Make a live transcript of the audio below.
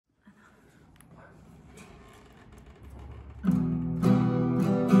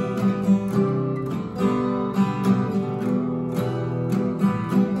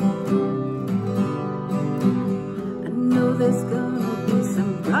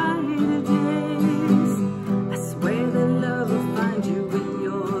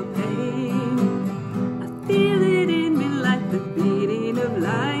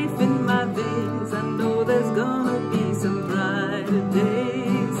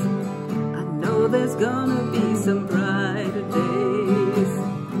there's gonna be some brighter days.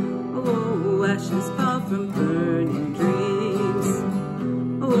 Oh, ashes fall from burning dreams.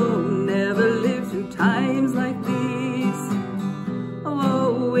 Oh, never live through times like these.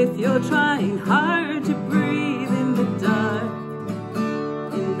 Oh, if you're trying hard to breathe in the dark,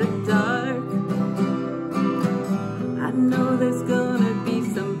 I know there's gonna be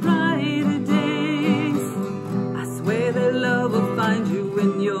some brighter days. I swear that love will find you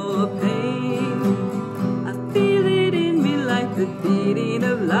in your pain. I feel it in me like the beating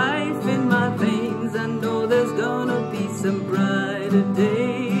of life in my veins. I know there's gonna be some brighter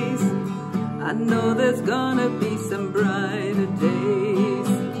days. I know there's gonna be some brighter days.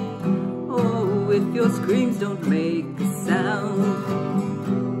 Oh, if your screams don't make a sound.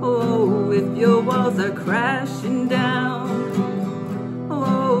 Oh, if your walls are crashing down.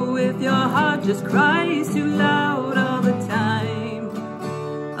 Oh, if your heart just cries too loud all the time,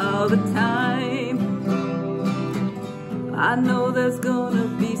 all the time. I know there's gonna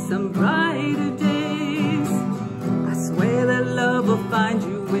be some brighter days. I swear that love will find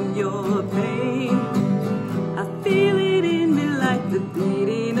you in your pain. I feel it in me like the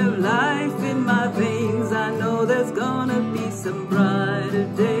beating of life in my veins. I know there's gonna be some brighter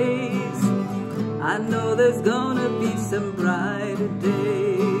days. I know there's gonna be some brighter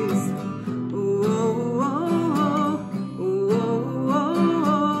days. Oh, oh, oh, oh,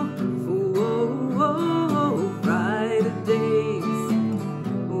 oh, oh, brighter days.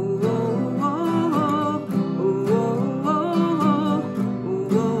 Oh, oh,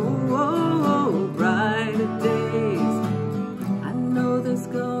 oh, brighter days. I know there's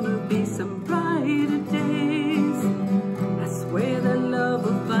gonna be some brighter days. I swear that love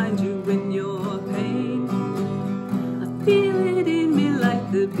will find you in your pain. I feel it in me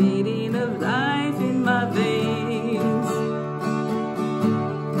like the beating of life in my veins.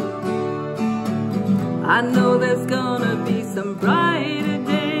 I know there's gonna be some brighter